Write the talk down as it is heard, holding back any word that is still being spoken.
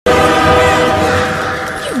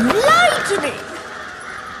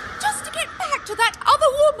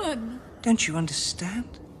Don't you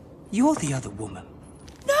understand? You're the other woman.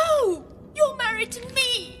 No! You're married to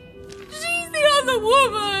me! She's the other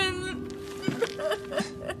woman!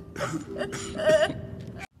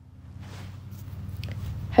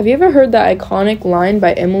 Have you ever heard that iconic line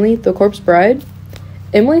by Emily, the corpse bride?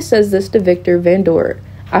 Emily says this to Victor Van Dort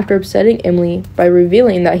after upsetting Emily by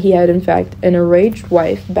revealing that he had in fact an enraged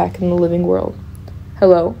wife back in the living world.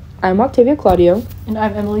 Hello, I'm Octavia Claudio. And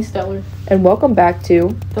I'm Emily Steller. And welcome back to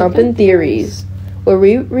Thumpintheories, where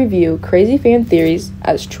we review crazy fan theories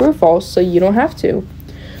as true or false so you don't have to.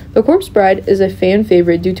 The Corpse Bride is a fan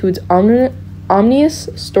favorite due to its ominous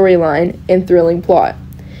storyline and thrilling plot.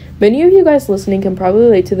 Many of you guys listening can probably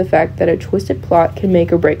relate to the fact that a twisted plot can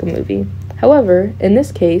make or break a movie. However, in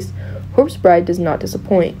this case, Corpse Bride does not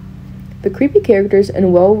disappoint. The creepy characters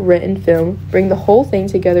and well-written film bring the whole thing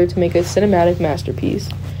together to make a cinematic masterpiece.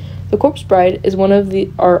 The Corpse Bride is one of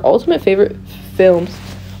our ultimate favorite films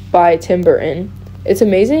by Tim Burton. Its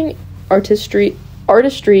amazing artistry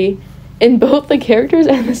in both the characters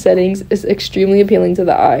and the settings is extremely appealing to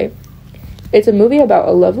the eye. It's a movie about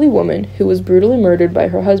a lovely woman who was brutally murdered by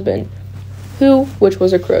her husband, which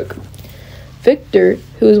was a crook. Victor,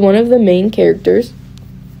 who is one of the main characters,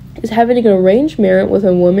 is having an arranged marriage with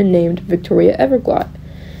a woman named Victoria Everglot.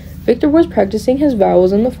 Victor was practicing his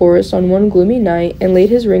vows in the forest on one gloomy night and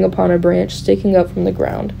laid his ring upon a branch sticking up from the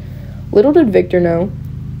ground. Little did Victor know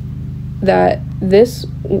that this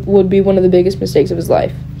would be one of the biggest mistakes of his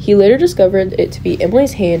life. He later discovered it to be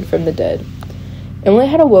Emily's hand from the dead. Emily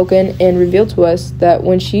had awoken and revealed to us that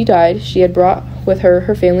when she died, she had brought with her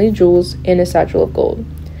her family jewels and a satchel of gold.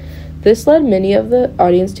 This led many of the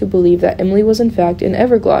audience to believe that Emily was in fact an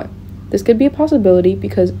Everglot. This could be a possibility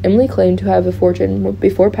because Emily claimed to have a fortune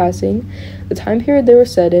before passing, the time period they were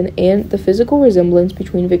set in, and the physical resemblance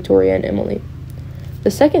between Victoria and Emily.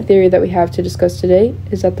 The second theory that we have to discuss today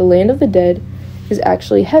is that the land of the dead is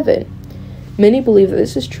actually heaven. Many believe that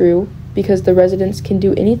this is true because the residents can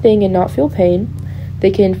do anything and not feel pain.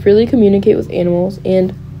 They can freely communicate with animals,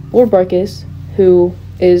 and Lord Barkis, who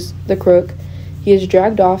is the crook, he is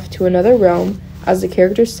dragged off to another realm, as the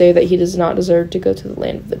characters say that he does not deserve to go to the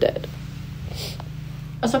land of the dead.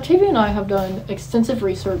 As Octavia and I have done extensive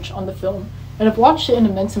research on the film and have watched it an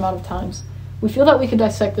immense amount of times, we feel that we can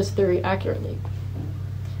dissect this theory accurately.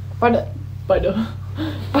 By the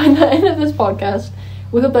end of this podcast,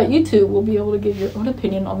 we hope that you too will be able to give your own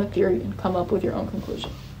opinion on the theory and come up with your own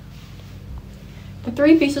conclusion. The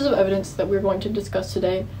three pieces of evidence that we're going to discuss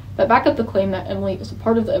today that back up the claim that Emily is a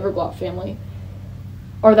part of the Everglot family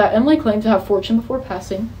are that Emily claimed to have fortune before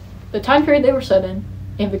passing, the time period they were set in,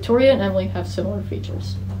 and Victoria and Emily have similar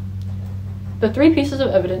features. The three pieces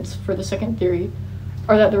of evidence for the second theory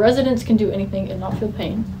are that the residents can do anything and not feel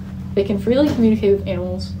pain, they can freely communicate with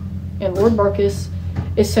animals, and Lord Barkis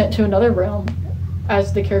is sent to another realm,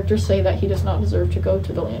 as the characters say that he does not deserve to go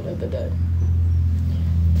to the land of the dead.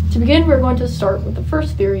 To begin, we're going to start with the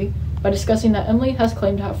first theory by discussing that Emily has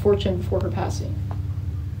claimed to have fortune before her passing.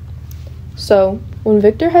 So, when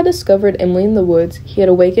Victor had discovered Emily in the woods, he had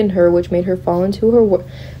awakened her, which made him fall into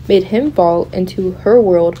her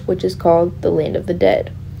world, which is called the land of the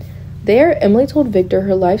dead. There, Emily told Victor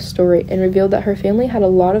her life story and revealed that her family had a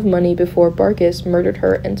lot of money before Barkis murdered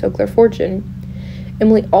her and took their fortune.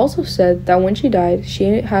 Emily also said that when she died,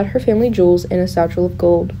 she had her family jewels and a satchel of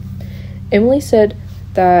gold. Emily said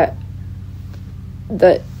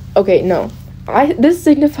this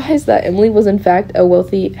signifies that Emily was in fact a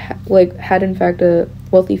wealthy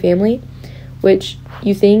family, which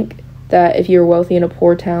you think that if you're wealthy in a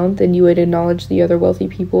poor town, then you would acknowledge the other wealthy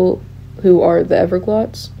people who are the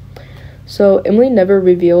Everglots. So Emily never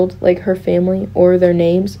revealed her family or their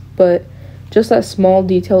names, but just that small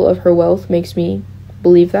detail of her wealth makes me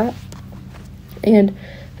believe that. And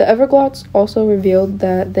the Everglots also revealed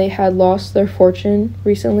that they had lost their fortune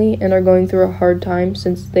recently and are going through a hard time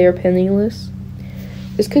since they are penniless.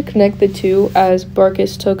 This could connect the two, as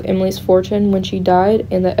Barkis took Emily's fortune when she died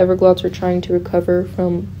and the Everglots are trying to recover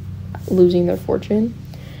from losing their fortune.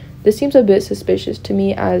 This seems a bit suspicious to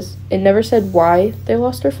me, as it never said why they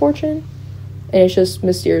lost their fortune and it's just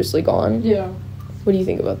mysteriously gone. Yeah. What do you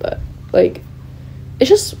think about that? It's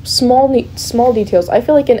just small details. I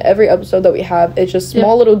feel like in every episode that we have, it's just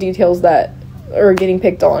small little details that are getting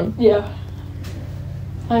picked on. Yeah.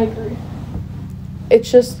 I agree.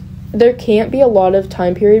 It's just, there can't be a lot of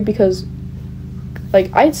time period because,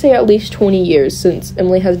 I'd say at least 20 years since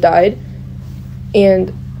Emily has died.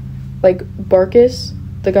 And, Barkis,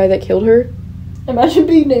 the guy that killed her. Imagine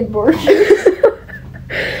being named Barkis.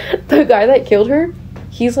 The guy that killed her,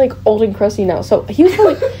 he's old and crusty now. So he was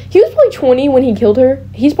probably 20 when he killed her.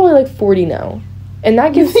 He's probably 40 now. And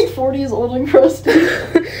that You gives... think 40 is old and crusty?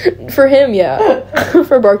 For him, yeah.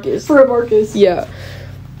 For Marcus. For a Marcus. Yeah.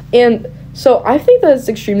 And so I think that it's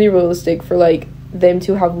extremely realistic for, like, them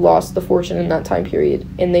to have lost the fortune in that time period,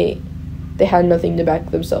 and they had nothing to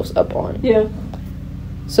back themselves up on. Yeah.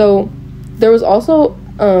 So there was also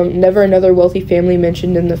never another wealthy family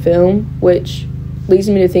mentioned in the film, which leads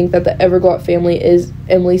me to think that the Everglot family is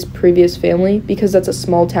Emily's previous family, because that's a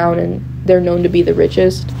small town and they're known to be the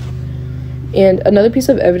richest. And another piece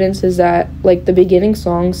of evidence is that, like, the beginning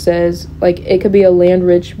song says, like, it could be a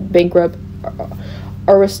land-rich, bankrupt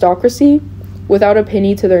aristocracy without a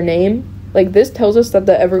penny to their name. Like, this tells us that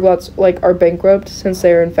the Everglots, like, are bankrupt since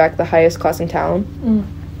they are, in fact, the highest class in town.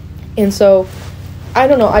 And so, I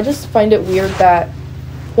don't know, I just find it weird that,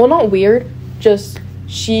 well, not weird, just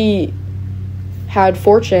she had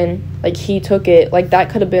fortune, like, he took it, like, that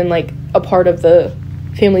could have been, like, a part of the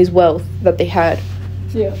family's wealth that they had.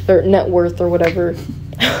 Yeah. Their net worth or whatever.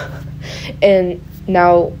 And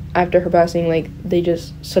now, after her passing, like, they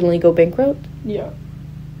just suddenly go bankrupt? Yeah.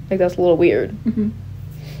 Like, that's a little weird. Mm-hmm.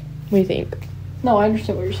 What do you think? No, I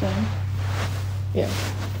understand what you're saying. Yeah.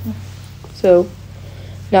 So,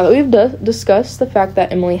 now that we've discussed the fact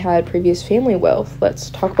that Emily had previous family wealth, let's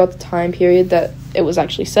talk about the time period that it was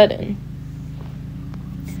actually set in.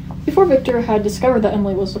 Before Victor had discovered that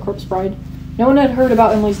Emily was the corpse bride, no one had heard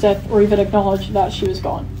about Emily's death or even acknowledged that she was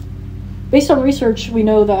gone. Based on research, we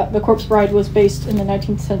know that the corpse bride was based in the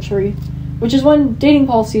 19th century, which is when dating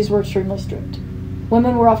policies were extremely strict.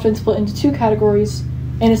 Women were often split into two categories,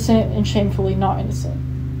 innocent and shamefully not innocent.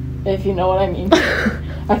 If you know what I mean.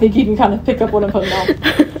 I think you can kind of pick up what I'm putting out.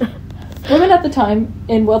 Women at the time,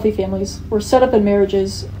 in wealthy families, were set up in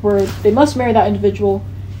marriages where they must marry that individual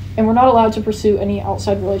and were not allowed to pursue any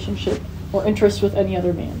outside relationship or interest with any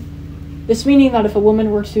other man. This meaning that if a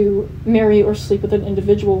woman were to marry or sleep with an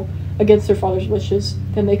individual against their father's wishes,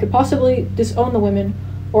 then they could possibly disown the women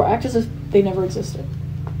or act as if they never existed.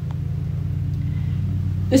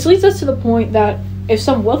 This leads us to the point that if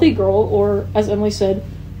some wealthy girl, or as Emily said,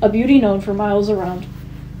 a beauty known for miles around,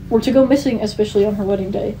 were to go missing, especially on her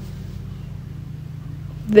wedding day,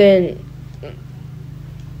 Then...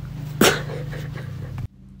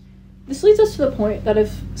 This leads us to the point that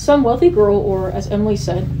if some wealthy girl, or as Emily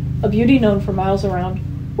said, a beauty known for miles around,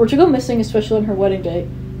 were to go missing, especially on her wedding day,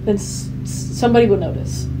 then somebody would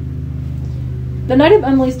notice. The night of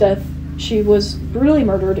Emily's death, she was brutally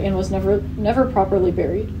murdered and was never properly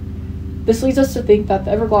buried. This leads us to think that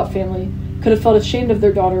the Everglot family could have felt ashamed of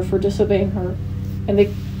their daughter for disobeying her, and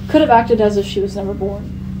they could have acted as if she was never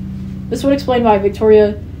born. This would explain why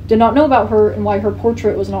Victoria did not know about her and why her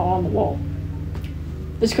portrait was not on the wall.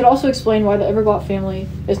 This could also explain why the Everglot family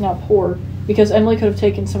is now poor, because Emily could have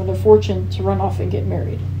taken some of their fortune to run off and get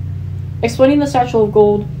married. Explaining the satchel of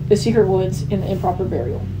gold, the secret woods, and the improper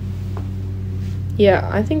burial. Yeah,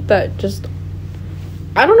 I think that just...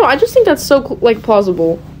 I don't know, I just think that's so, like,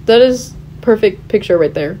 plausible. That is perfect picture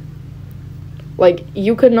right there. Like,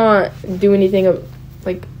 you could not do anything,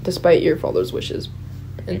 like, despite your father's wishes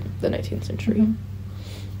in the 19th century. Mm-hmm.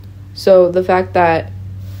 So, the fact that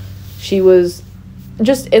she was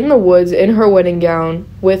just in the woods, in her wedding gown,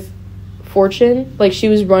 with fortune, like, she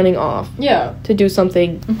was running off. Yeah. To do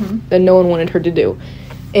something that no one wanted her to do.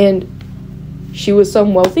 And she was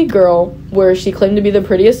some wealthy girl where she claimed to be the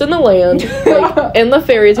prettiest in the land, like, in the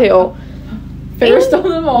fairy tale. Fairest of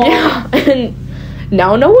them all. Yeah, and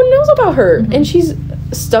now no one knows about her. And she's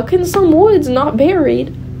stuck in some woods, not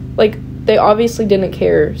buried. Like, they obviously didn't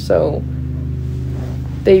care, so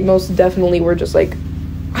they most definitely were just like,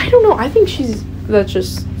 I don't know, I think that's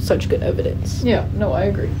just such good evidence. Yeah, no, I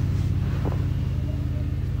agree.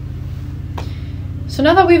 So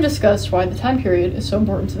now that we've discussed why the time period is so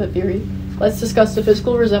important to the theory, let's discuss the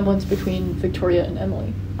physical resemblance between Victoria and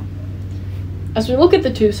Emily. As we look at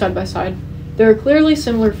the two side by side, there are clearly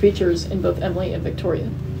similar features in both Emily and Victoria.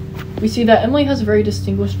 We see that Emily has a very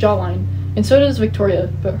distinguished jawline, and so does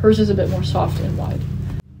Victoria, but hers is a bit more soft and wide.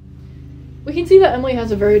 We can see that Emily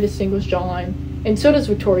has a very distinguished jawline, and so does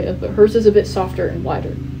Victoria, but hers is a bit softer and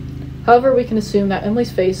wider. However, we can assume that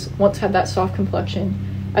Emily's face once had that soft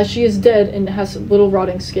complexion, as she is dead and has little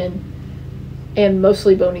rotting skin and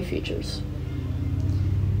mostly bony features.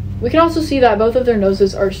 We can also see that both of their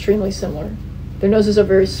noses are extremely similar. Their noses are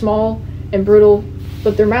very small and brittle,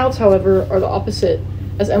 but their mouths, however, are the opposite,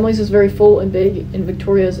 as Emily's is very full and big and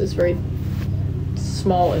Victoria's is very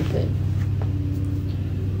small and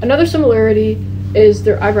thin. Another similarity is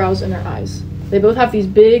their eyebrows and their eyes. They both have these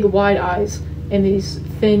big, wide eyes and these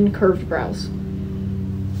thin, curved brows.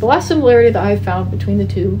 The last similarity that I have found between the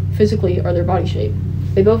two, physically, are their body shape.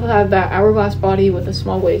 They both have that hourglass body with a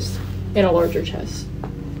small waist, in a larger chest.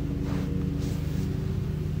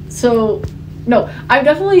 So, no, I've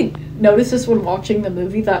definitely noticed this when watching the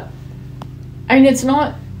movie that, I mean, it's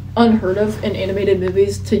not unheard of in animated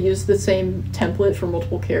movies to use the same template for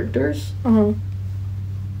multiple characters.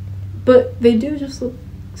 But they do just look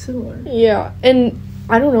similar. Yeah, and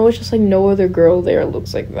I don't know, it's just like no other girl there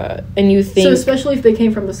looks like that. And you think... So especially if they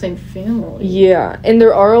came from the same family. Yeah, and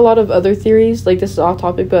there are a lot of other theories, like this is off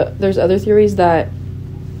topic, but there's other theories that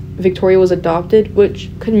Victoria was adopted, which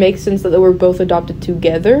could make sense that they were both adopted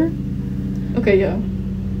together. Okay, yeah.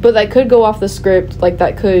 But that could go off the script, like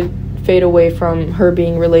that could fade away from her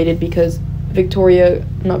being related because Victoria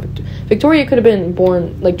could have been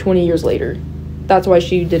born like 20 years later. That's why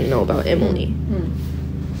she didn't know about Emily.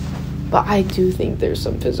 But I do think there's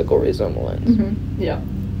some physical resemblance. Yeah.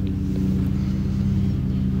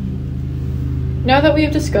 Now that we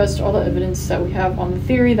have discussed all the evidence that we have on the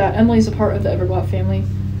theory that Emily is a part of the Everglot family,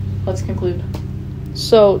 let's conclude.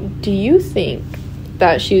 So, do you think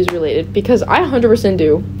that she was related? Because I 100%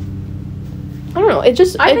 do. I don't know. I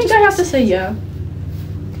think I have to say yeah.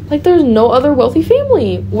 Like, there's no other wealthy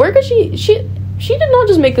family. Where could she did not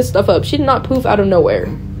just make this stuff up. She did not poof out of nowhere.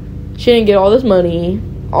 She didn't get all this money,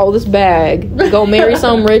 all this bag, go marry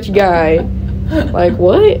some rich guy. Like,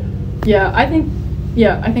 what? Yeah, I think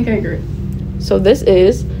I agree. So this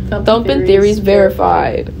is Thumpintheories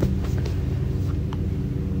verified.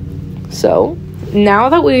 So, now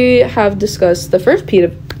that we have discussed the first piece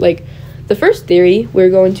of, the first theory, we're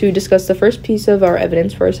going to discuss the first piece of our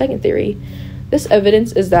evidence for our second theory. This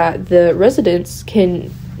evidence is that the residents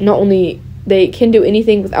can do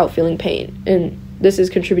anything without feeling pain, and this is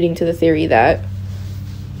contributing to the theory that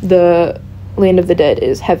the land of the dead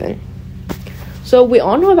is heaven. So we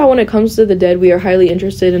all know that when it comes to the dead, we are highly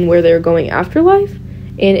interested in where they're going afterlife,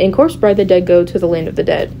 and in Corpse Bride, the dead go to the land of the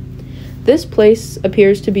dead. This place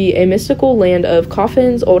appears to be a mystical land of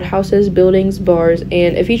coffins, old houses, buildings, bars, and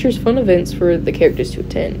it features fun events for the characters to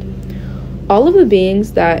attend. All of the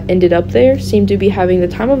beings that ended up there seem to be having the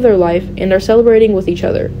time of their life and are celebrating with each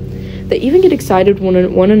other. They even get excited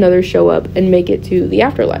when one another show up and make it to the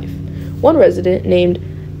afterlife. One resident, named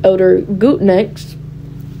Elder Gootnex,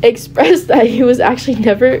 expressed that he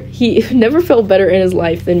never felt better in his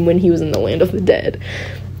life than when he was in the land of the dead.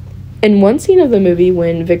 In one scene of the movie,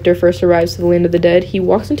 when Victor first arrives to the land of the dead, he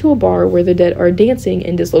walks into a bar where the dead are dancing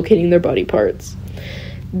and dislocating their body parts.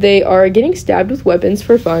 They are getting stabbed with weapons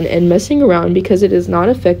for fun and messing around because it does not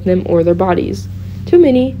affect them or their bodies. To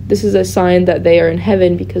many, this is a sign that they are in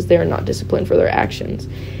heaven because they are not disciplined for their actions,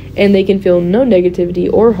 and they can feel no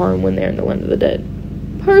negativity or harm when they are in the land of the dead.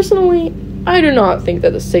 Personally, I do not think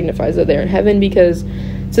that this signifies that they are in heaven because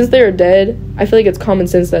since they are dead, I feel like it's common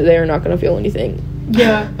sense that they are not going to feel anything.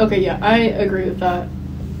 Yeah, okay, yeah, I agree with that.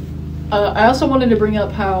 I also wanted to bring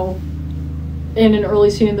up how in an early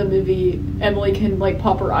scene in the movie, Emily can,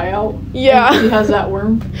 pop her eye out. Yeah. And she has that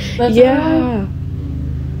worm. That's yeah.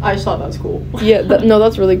 I just thought that was cool. Yeah,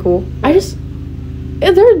 that's really cool.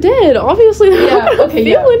 They're dead. Obviously, they're not going to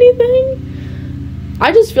feel anything.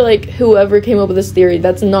 I just feel like whoever came up with this theory,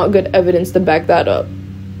 that's not good evidence to back that up.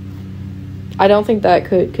 I don't think that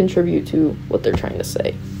could contribute to what they're trying to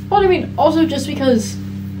say. Well, I mean, also just because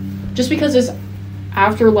this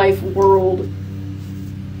afterlife world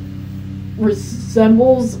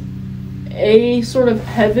resembles a sort of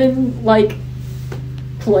heaven-like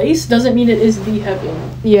place doesn't mean it is the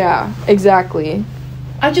heaven. Yeah, exactly.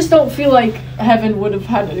 I just don't feel like heaven would have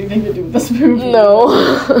had anything to do with this movie.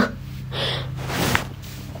 No.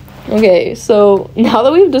 Okay, so now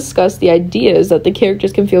that we've discussed the ideas that the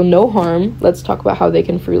characters can feel no harm, let's talk about how they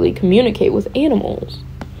can freely communicate with animals.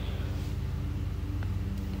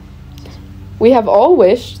 We have all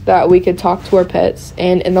wished that we could talk to our pets,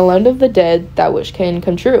 and in the land of the dead, that wish can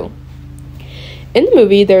come true. In the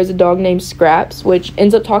movie, there's a dog named Scraps, which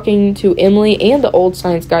ends up talking to Emily and the old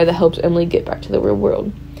science guy that helps Emily get back to the real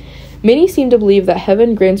world. Many seem to believe that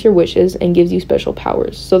heaven grants your wishes and gives you special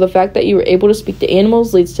powers, so the fact that you were able to speak to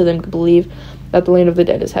animals leads to them to believe that the land of the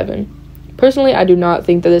dead is heaven. Personally, I do not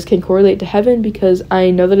think that this can correlate to heaven because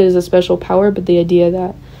I know that it is a special power, but the idea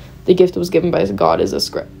that the gift was given by God is a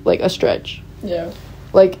stretch. Yeah.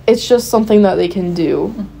 It's just something that they can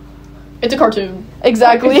do. It's a cartoon.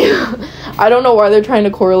 Exactly. I don't know why they're trying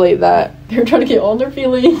to correlate that. They're trying to get all their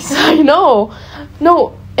feelings. I know.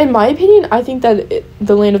 No, in my opinion, I think that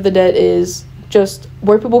the land of the dead is just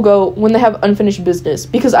where people go when they have unfinished business.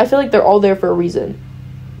 Because I feel like they're all there for a reason.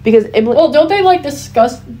 Because Emily... Well, don't they,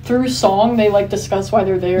 discuss... Through song, they, discuss why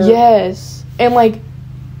they're there? Yes. And,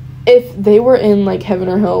 if they were in, heaven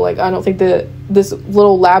or hell, I don't think that this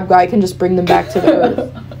little lab guy can just bring them back to the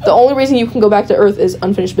earth. The only reason you can go back to Earth is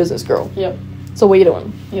unfinished business, girl. Yep. So what are you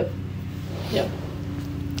doing? Yep.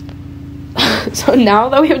 So now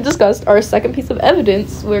that we have discussed our second piece of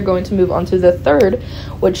evidence, we're going to move on to the third,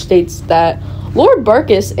 which states that Lord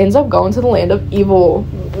Barkis ends up going to the land of evil.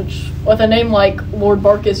 Which, with a name like Lord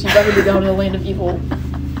Barkis, you better be going to the land of evil.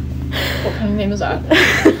 What kind of name is that?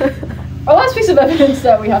 Our last piece of evidence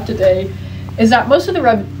that we have today is that most of the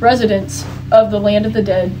residents of the land of the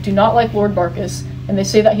dead do not like Lord Barkis, and they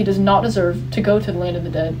say that he does not deserve to go to the land of the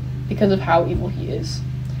dead because of how evil he is.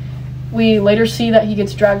 We later see that he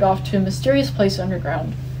gets dragged off to a mysterious place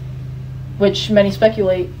underground, which many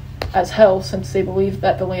speculate as hell, since they believe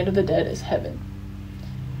that the land of the dead is heaven.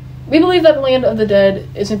 We believe that the land of the dead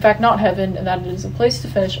is in fact not heaven, and that it is a place to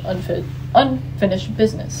finish unfinished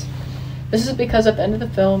business. This is because at the end of the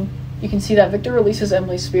film, you can see that Victor releases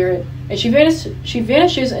Emily's spirit, and she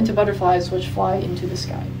vanishes into butterflies which fly into the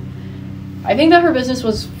sky. I think that her business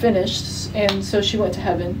was finished, and so she went to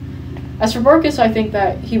heaven. As for Barkis, I think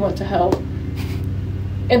that he went to hell.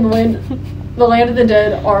 And the land of the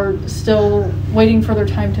dead are still waiting for their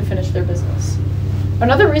time to finish their business.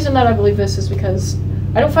 Another reason that I believe this is because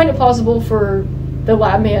I don't find it plausible for the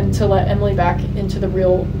lab man to let Emily back into the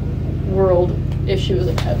real world if she was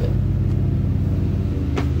in heaven.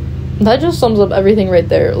 That just sums up everything right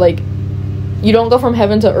there. Like, you don't go from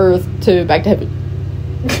heaven to Earth to back to heaven.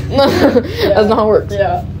 That's not how it works.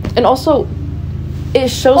 Yeah. And also, it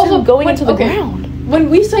shows him going into the ground. When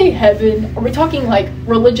we say heaven, are we talking like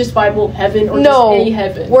religious Bible heaven or no, just a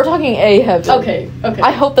heaven? We're talking a heaven. Okay.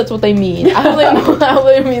 I hope that's what they mean. I hope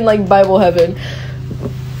they mean like Bible heaven.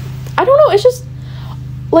 I don't know, it's just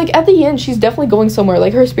like at the end she's definitely going somewhere.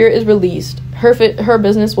 Like her spirit is released. Her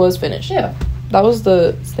business was finished. Yeah. That was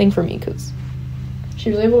the thing for me cause she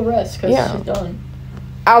was able to rest because she's done.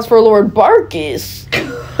 As for Lord Barkis,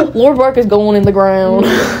 Lord Barkis going in the ground.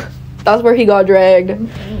 That's where he got dragged.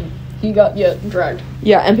 He got, dragged.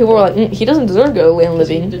 Yeah, and people were like, he doesn't deserve to go to land of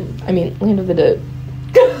the living. I mean, land of the dead.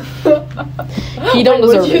 He don't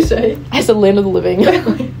deserve it. What did you say? I said land of the living.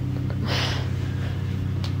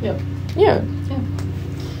 Yep. Yeah.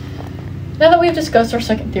 Now that we've discussed our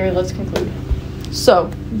second theory, let's conclude. So,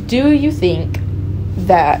 do you think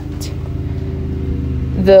that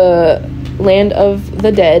the land of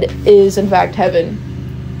the dead is in fact heaven?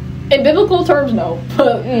 In biblical terms, no.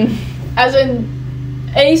 But as in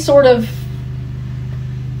a sort of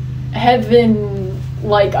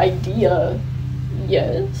heaven-like idea,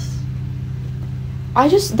 yes.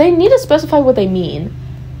 They need to specify what they mean.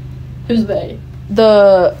 Who's they?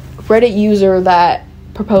 The Reddit user that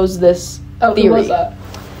proposed this theory. Who was that?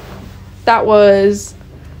 That was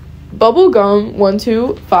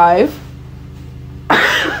Bubblegum125.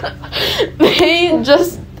 They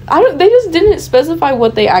just didn't specify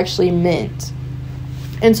what they actually meant.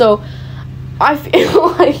 And so I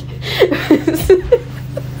feel like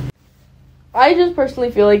I just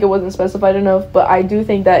personally feel like it wasn't specified enough, but I do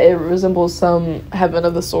think that it resembles some heaven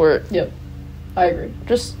of the sort. Yep. I agree.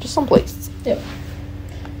 Just some place. Yep.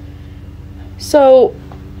 So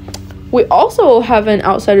we also have an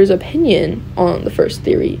outsider's opinion on the first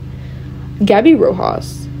theory. Gabby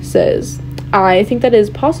Rojas says, I think that it is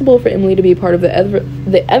possible for Emily to be part of the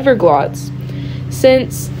Everglots,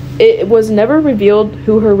 since it was never revealed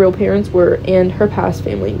who her real parents were and her past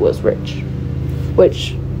family was rich.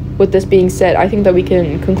 Which, with this being said, I think that we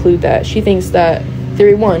can conclude that she thinks that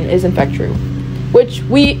theory 1 is in fact true, which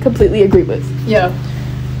we completely agree with. Yeah.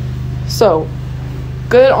 So,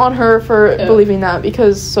 good on her for believing that,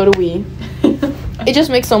 because so do we. It just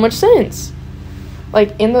makes so much sense.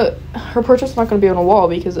 Like, her portrait's not going to be on a wall,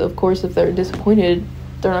 because, of course, if they're disappointed,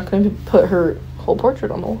 they're not going to put her whole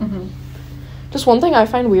portrait on the wall. Mm-hmm. Just one thing I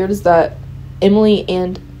find weird is that Emily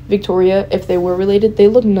and Victoria, if they were related, they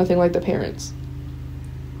look nothing like the parents.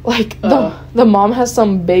 Like, the mom has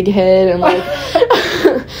some big head and, like,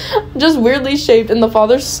 just weirdly shaped, and the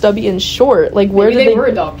father's stubby and short. Like, where Maybe they were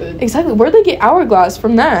adopted. Exactly. Where'd they get Hourglass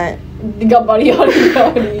from that? They got body.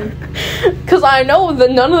 Because I know that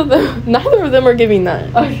neither of them are giving that.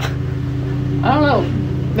 I don't know.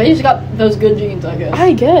 They just got those good genes, I guess.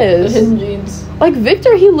 I guess. The hidden genes. Like,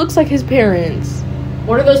 Victor, he looks like his parents.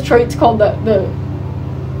 What are those traits called? The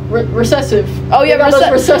recessive. Oh, yeah,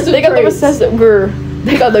 recessive They got traits. the recessive.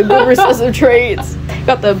 They got the good recessive traits. They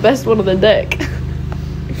got the best one on the deck.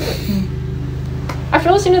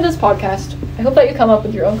 After listening to this podcast, I hope that you come up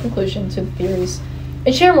with your own conclusion to the theories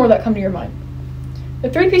and share more that come to your mind. The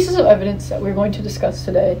 3 pieces of evidence that we're going to discuss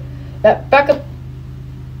today that back up...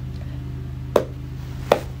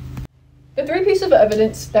 The 3 pieces of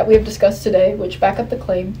evidence that we have discussed today which back up the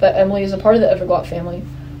claim that Emily is a part of the Everglot family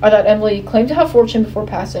are that Emily claimed to have fortune before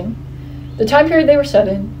passing, the time period they were set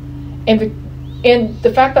in, and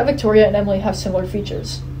the fact that Victoria and Emily have similar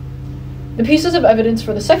features. The pieces of evidence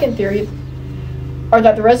for the second theory are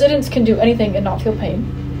that the residents can do anything and not feel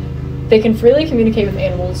pain. They can freely communicate with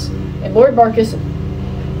animals, and Lord Barkis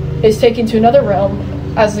is taken to another realm,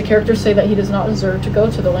 as the characters say that he does not deserve to go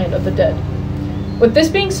to the land of the dead. With this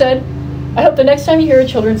being said, I hope the next time you hear a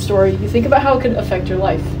children's story, you think about how it could affect your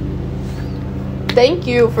life. Thank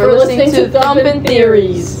you for listening to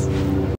Thumpintheories.